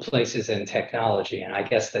 people, places, and technology. And I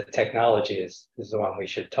guess the technology is the one we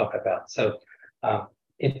should talk about. So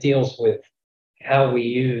it deals with how we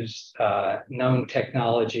use known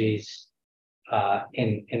technologies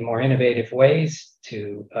in more innovative ways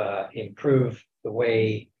to improve the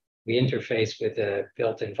way we interface with the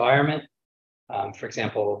built environment. For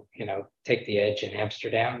example, take the Edge in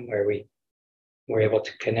Amsterdam, where we were able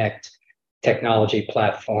to connect technology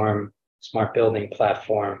platform, smart building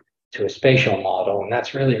platform, to a spatial model, and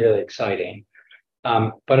that's really, really exciting.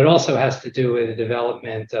 But it also has to do with the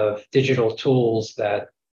development of digital tools that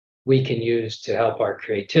we can use to help our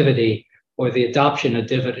creativity, or the adoption of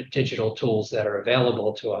digital tools that are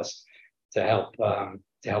available to us to help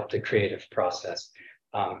the creative process.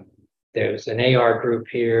 There's an AR group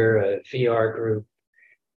here, a VR group,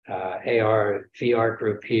 AR, VR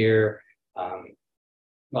group here,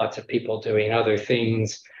 lots of people doing other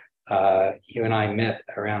things. You and I met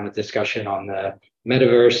around the discussion on the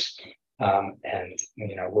metaverse, and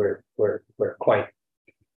we're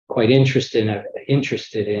quite interested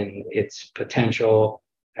in its potential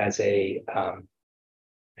as a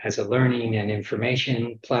learning and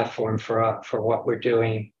information platform for what we're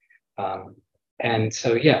doing. And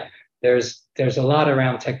so there's a lot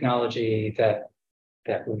around technology that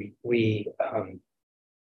we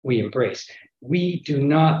embrace. We do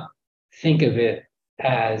not think of it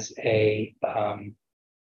as a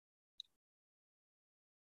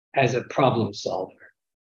problem solver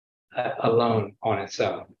alone on its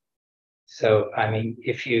own. So, I mean,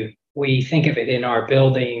 we think of it in our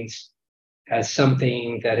buildings as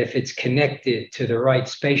something that, if it's connected to the right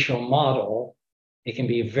spatial model, it can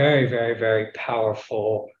be a very, very, very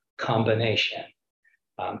powerful combination.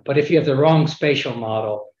 But if you have the wrong spatial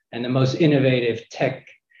model and the most innovative tech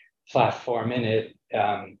platform in it,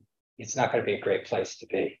 it's not going to be a great place to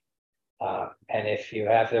be. And if you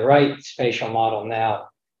have the right spatial model now,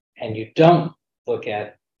 and you don't look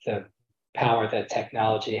at the power that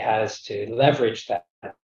technology has to leverage that,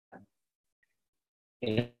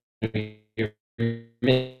 you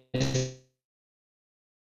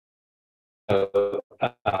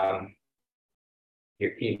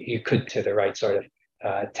could to the right sort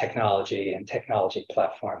of technology and technology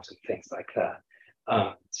platforms and things like that.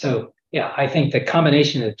 So I think the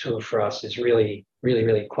combination of the two for us is really, really,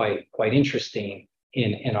 really quite interesting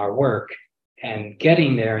in our work. and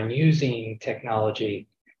getting there and using technology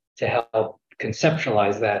to help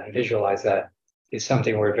conceptualize that and visualize that is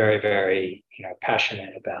something we're very, very,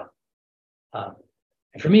 passionate about.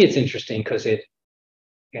 And for me, it's interesting because you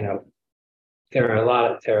know, there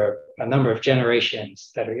are a number of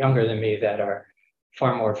generations that are younger than me that are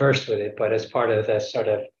far more versed with it, but as part of this sort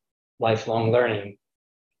of lifelong learning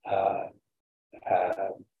uh, uh,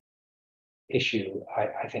 issue,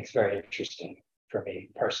 I think is very interesting for me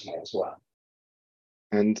personally as well.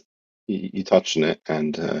 And you touched on it,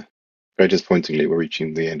 and very disappointingly, we're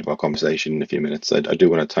reaching the end of our conversation in a few minutes. I do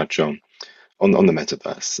want to touch on the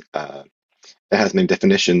metaverse. It has many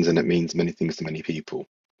definitions, and it means many things to many people.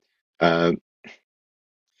 Uh,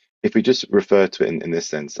 if we just refer to it in this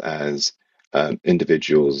sense as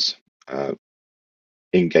individuals uh,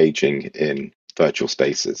 engaging in virtual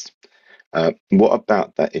spaces, what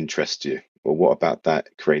about that interests you, or what about that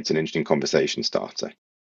creates an interesting conversation starter?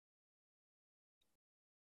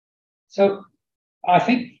 So I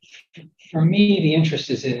think for me, the interest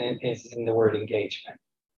is in the word engagement,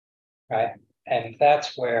 right? And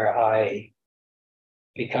that's where I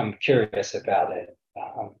become curious about it.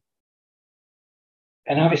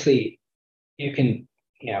 And obviously, you can,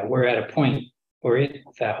 we're at a point where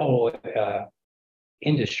that whole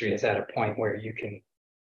industry is at a point where you can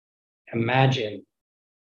imagine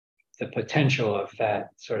the potential of that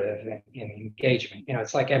sort of engagement.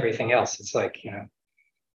 It's like everything else. It's like,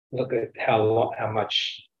 look at how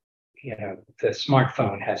much the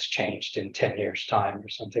smartphone has changed in 10 years time or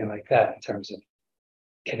something like that in terms of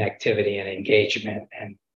connectivity and engagement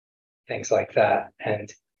and things like that.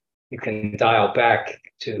 And you can dial back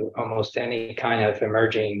to almost any kind of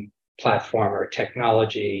emerging platform or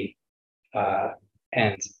technology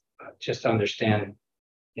and just understand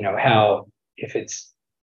how, if it's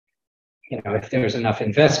if there's enough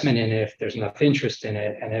investment in it, if there's enough interest in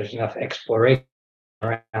it, and there's enough exploration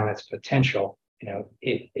around its potential,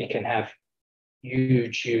 it can have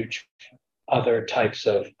huge other types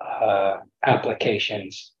of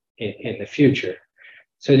applications in the future.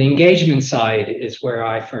 So the engagement side is where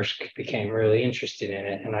I first became really interested in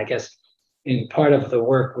it. And I guess in part of the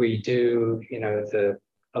work we do,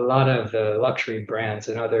 a lot of the luxury brands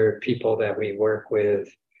and other people that we work with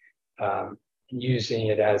using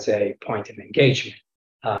it as a point of engagement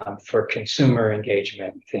for consumer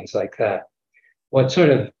engagement, things like that. What sort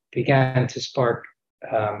of began to spark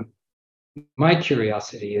my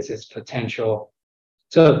curiosity is its potential.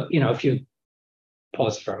 So, if you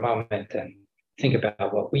pause for a moment and think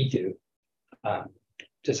about what we do,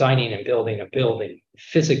 designing and building a building,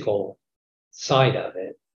 physical side of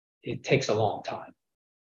it, it takes a long time.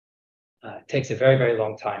 It takes a very, very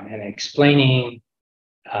long time. And explaining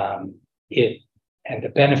it and the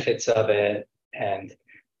benefits of it, and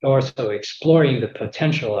also exploring the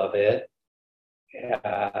potential of it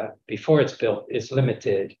before it's built is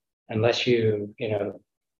limited unless you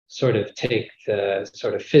sort of take the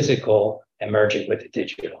sort of physical and merge it with the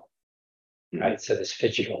digital, right? So this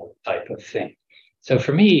phygital type of thing. So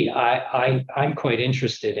for me, I'm quite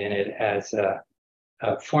interested in it as a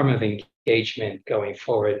form of engagement going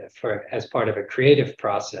forward as part of a creative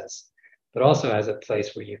process, but also as a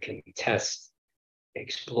place where you can test,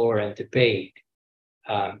 explore, and debate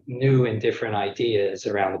new and different ideas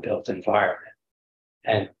around the built environment.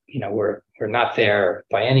 And we're not there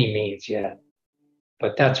by any means yet,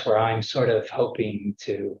 but that's where I'm sort of hoping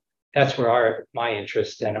to. That's where my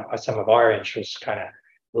interest and some of our interests kind of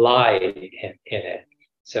lie in it.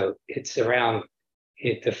 So it's around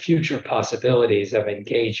the future possibilities of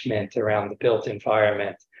engagement around the built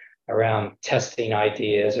environment, around testing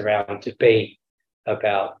ideas, around debate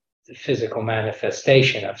about the physical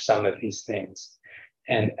manifestation of some of these things,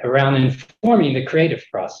 and around informing the creative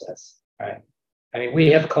process, right? I mean, we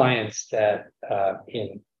have clients that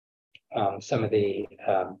in some of the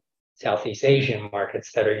Southeast Asian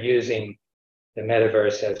markets that are using the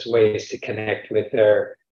metaverse as ways to connect with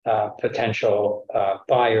their potential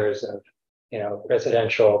buyers of,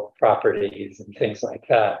 residential properties and things like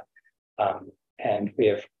that. And we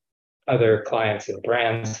have other clients and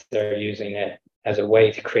brands that are using it as a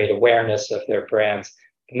way to create awareness of their brands,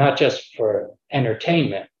 not just for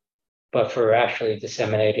entertainment, but for actually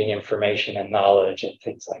disseminating information and knowledge and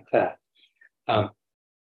things like that.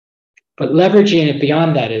 But leveraging it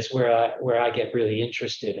beyond that is where I get really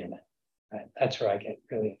interested in it. Right? That's where I get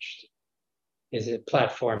really interested. Is a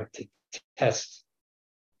platform to test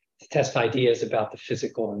ideas about the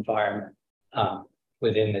physical environment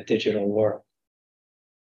within the digital world.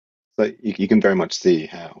 So you can very much see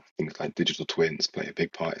how things like digital twins play a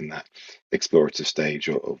big part in that explorative stage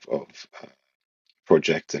of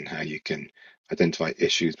project, and how you can identify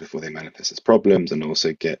issues before they manifest as problems, and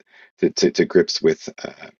also get to grips with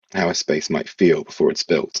how a space might feel before it's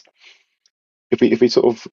built. If we sort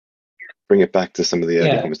of bring it back to some of the early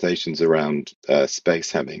Yeah. conversations around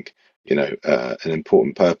space having, an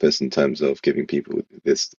important purpose in terms of giving people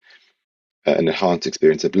this an enhanced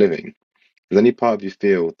experience of living. Does any part of you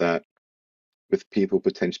feel that with people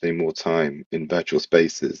potentially spending more time in virtual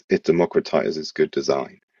spaces, it democratizes good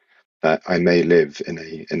design? That I may live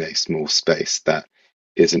in a small space that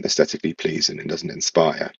isn't aesthetically pleasing and doesn't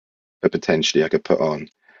inspire, but potentially I could put on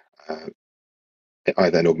uh,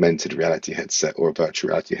 either an augmented reality headset or a virtual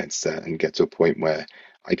reality headset and get to a point where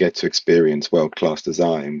I get to experience world-class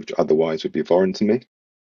design, which otherwise would be foreign to me.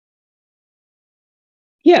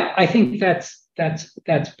 Yeah, I think that's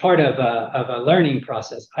part of a learning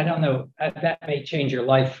process. I don't know, that may change your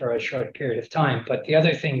life for a short period of time, but the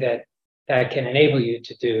other thing that can enable you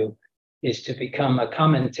to do is to become a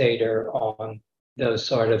commentator on those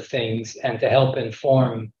sort of things and to help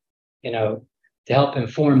inform, you know, to help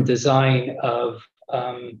inform design of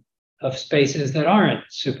spaces that aren't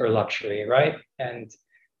super luxury, right? And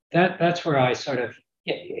that's where I sort of,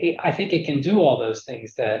 I think it can do all those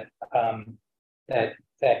things that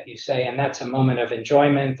that you say, and that's a moment of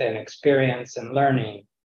enjoyment and experience and learning.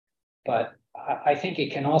 But I think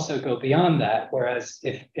it can also go beyond that. Whereas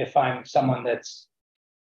if I'm someone that's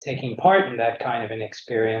taking part in that kind of an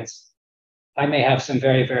experience, I may have some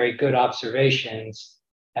very, very good observations,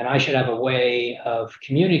 and I should have a way of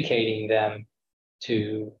communicating them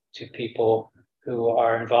to people who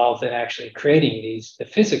are involved in actually creating the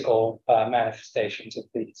physical manifestations of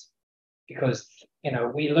these. Because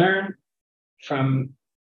we from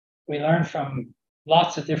learn from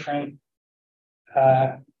lots of different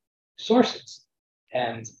uh, sources.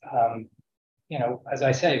 And, as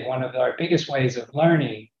I say, one of our biggest ways of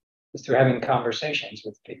learning is through having conversations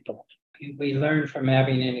with people. We learn from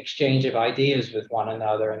having an exchange of ideas with one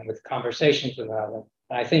another and with conversations with one another.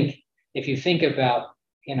 And I think if you think about,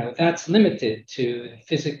 that's limited to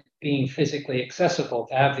being physically accessible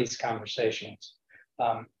to have these conversations.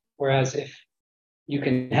 Whereas if you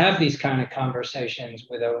can have these kind of conversations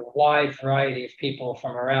with a wide variety of people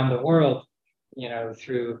from around the world,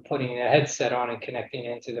 through putting a headset on and connecting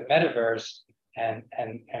into the metaverse and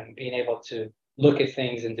being able to look at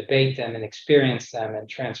things and debate them and experience them and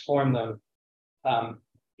transform them.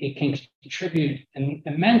 It can contribute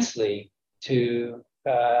immensely to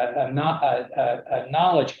a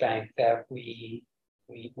knowledge bank that we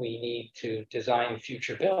need to design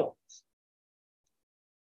future buildings.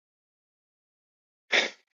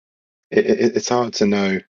 It's hard to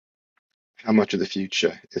know how much of the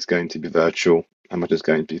future is going to be virtual, how much is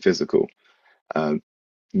going to be physical. Um,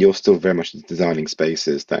 you're still very much designing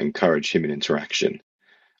spaces that encourage human interaction.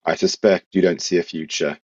 I suspect you don't see a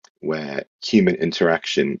future where human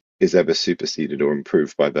interaction is ever superseded or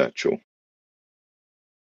improved by virtual.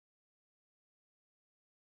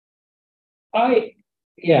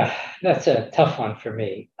 Yeah, that's a tough one for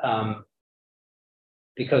me,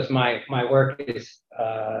 because my work is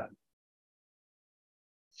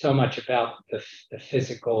so much about the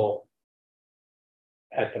physical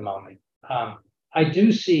at the moment. I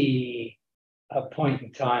do see a point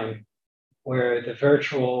in time where the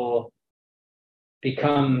virtual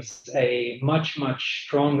becomes a much, much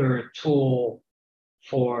stronger tool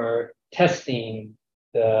for testing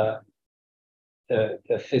the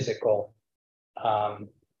physical,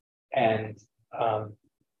 and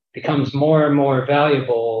becomes more and more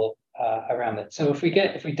valuable around it. So if we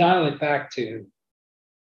dial it back to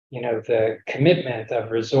the commitment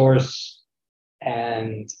of resource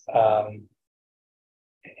and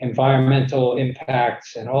environmental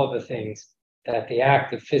impacts and all the things that the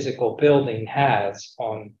act of physical building has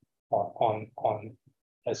on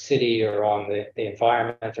a city or on the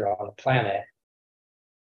environment or on the planet.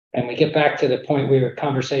 And we get back to the point we were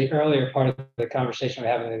conversating earlier, part of the conversation we're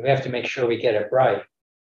having, we have to make sure we get it right,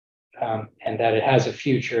 and that it has a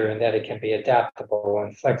future and that it can be adaptable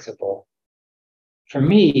and flexible. For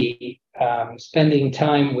me, spending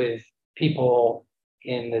time with people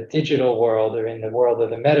in the digital world or in the world of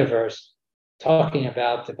the metaverse, talking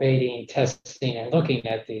about, debating, testing, and looking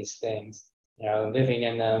at these things, living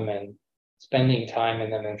in them and spending time in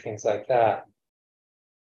them and things like that,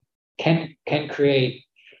 can create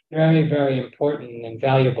very, very important and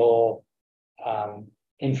valuable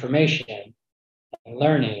information and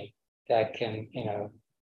learning that can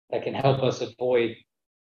help us avoid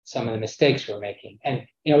some of the mistakes we're making. And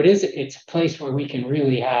it's a place where we can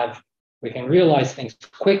realize things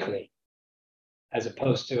quickly, as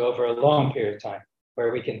opposed to over a long period of time,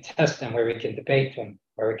 where we can test them, where we can debate them,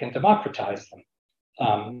 where we can democratize them.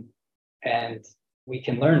 and we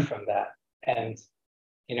can learn from that. And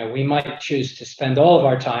we might choose to spend all of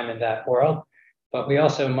our time in that world, but we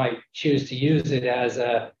also might choose to use it as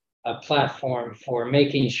a platform for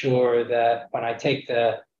making sure that when I take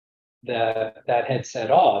that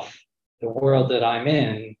headset off, the world that I'm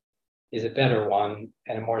in is a better one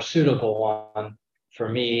and a more suitable one for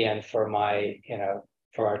me and for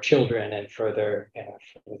for our children and for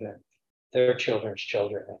their children's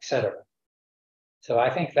children, etc. So I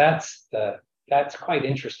think that's quite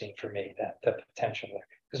interesting for me, that the potential there,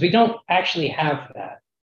 because we don't actually have that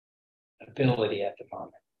ability at the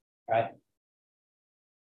moment, right?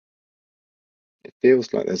 It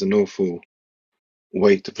feels like there's an awful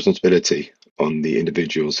weight of responsibility on the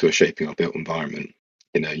individuals who are shaping our built environment.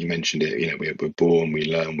 You mentioned it, we're born, we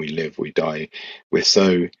learn, we live, we die. We're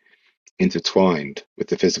so intertwined with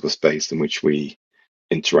the physical space in which we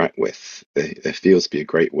interact with. There feels to be a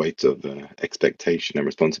great weight of expectation and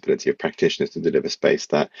responsibility of practitioners to deliver space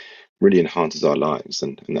that really enhances our lives,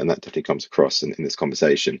 and that definitely comes across in this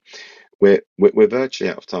conversation. We're virtually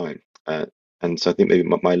out of time, and so I think maybe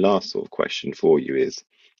my last sort of question for you is,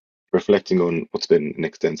 reflecting on what's been an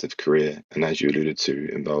extensive career, and as you alluded to,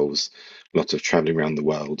 involves lots of traveling around the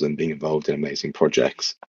world and being involved in amazing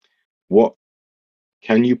projects. What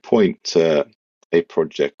can you point to a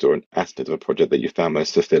project or an aspect of a project that you found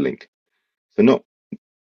most fulfilling? So not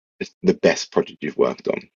the best project you've worked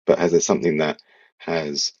on, but has there something that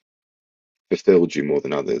has fulfilled you more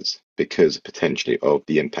than others because potentially of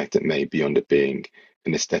the impact it made beyond it being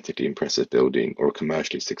an aesthetically impressive building or a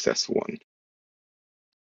commercially successful one?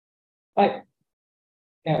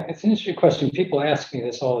 Yeah, it's an interesting question. People ask me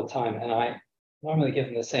this all the time, and I normally give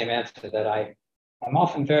them the same answer, that I'm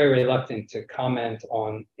often very reluctant to comment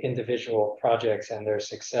on individual projects and their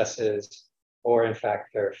successes, or in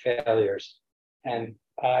fact their failures. And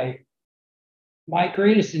my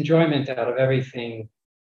greatest enjoyment out of everything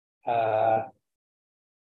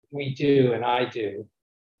we do and I do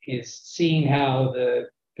is seeing how the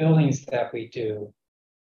buildings that we do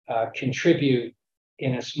contribute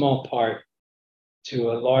in a small part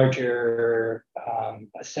to a larger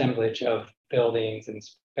assemblage of buildings and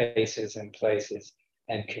spaces and places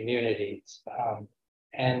and communities.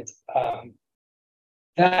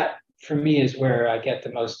 That, for me, is where I get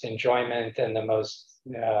the most enjoyment and the most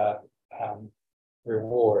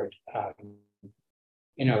reward.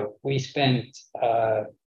 We spent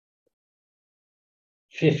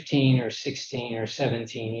 15 or 16 or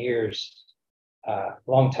 17 years,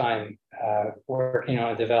 long time, working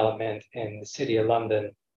on a development in the city of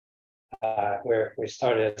London, where we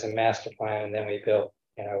started as a master plan, and then we built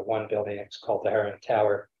one building. It's called the Heron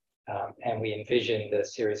Tower, and we envisioned a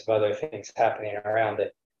series of other things happening around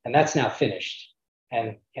it, and that's now finished.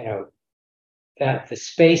 And that the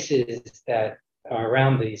spaces that are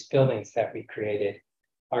around these buildings that we created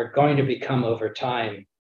are going to become, over time,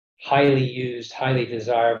 highly used, highly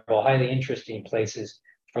desirable, highly interesting places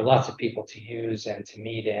for lots of people to use and to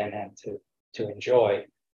meet in and to enjoy.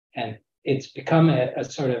 And it's become a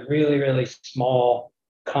sort of really, really small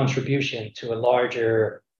contribution to a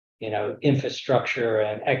larger, infrastructure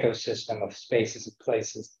and ecosystem of spaces and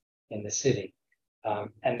places in the city.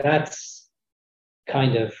 And that's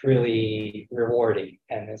kind of really rewarding.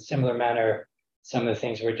 And in a similar manner, some of the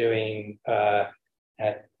things we're doing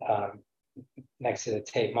at next to the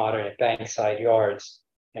Tate Modern at Bankside Yards,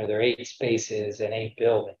 there are 8 spaces and 8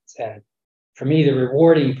 buildings. And for me, the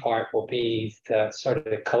rewarding part will be the sort of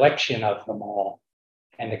the collection of them all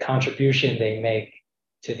and the contribution they make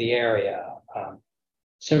to the area.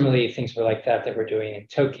 Similarly, things were like that we're doing in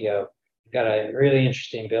Tokyo. We've got a really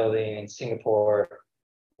interesting building in Singapore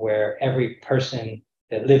where every person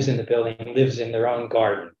that lives in the building lives in their own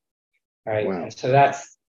garden, right? Wow. And so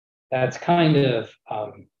that's kind of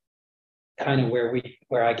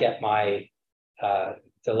where I get my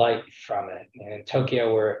delight from it. And in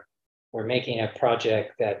Tokyo, we're making a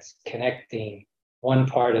project that's connecting one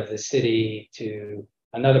part of the city to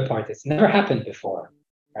another part that's never happened before,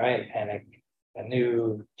 right? And a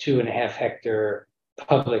new 2.5 hectare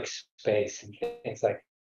public space and things like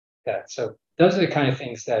that. So those are the kind of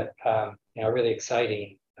things that are really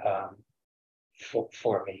exciting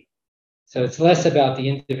for me. So it's less about the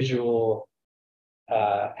individual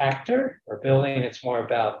actor or building. It's more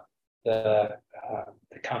about the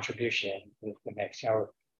contribution that makes.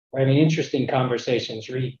 We're having interesting conversations,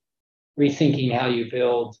 rethinking how you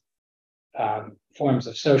build forms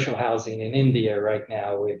of social housing in India right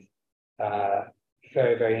now, with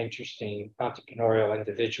very, very interesting entrepreneurial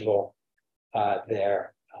individual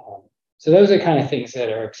there. So those are the kind of things that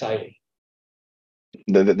are exciting.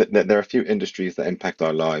 there are a few industries that impact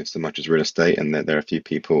our lives so much as real estate, and there are a few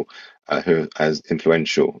people who are as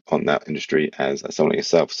influential on that industry as someone like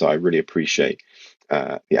yourself. So I really appreciate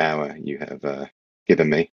the hour you have given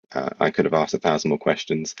me. I could have asked 1,000 more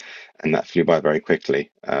questions, and that flew by very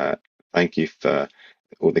quickly. Thank you for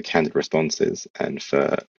all the candid responses and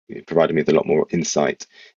for providing me with a lot more insight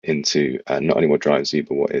into not only what drives you,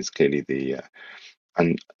 but what is clearly the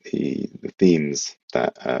themes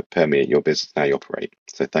that permeate your business and how you operate.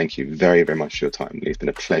 So thank you very, very much for your time, Lee. It's been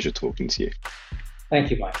a pleasure talking to you.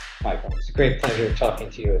 Thank you, Michael. It's a great pleasure talking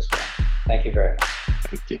to you as well. Thank you very much.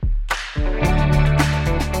 Thank you.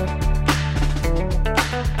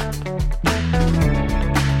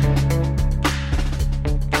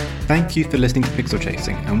 Thank you for listening to Pixel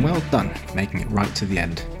Chasing, and well done for making it right to the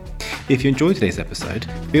end. If you enjoyed today's episode,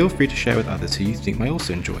 feel free to share with others who you think may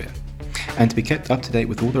also enjoy it. And to be kept up to date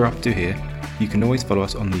with all they're up to here, you can always follow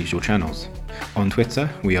us on the usual channels. On Twitter,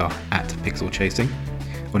 we are @PixelChasing.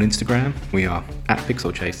 On Instagram, we are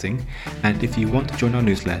 @PixelChasing. And if you want to join our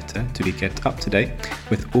newsletter to be kept up to date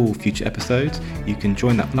with all future episodes, you can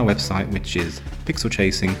join that on our website, which is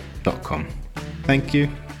pixelchasing.com. Thank you.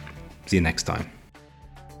 See you next time.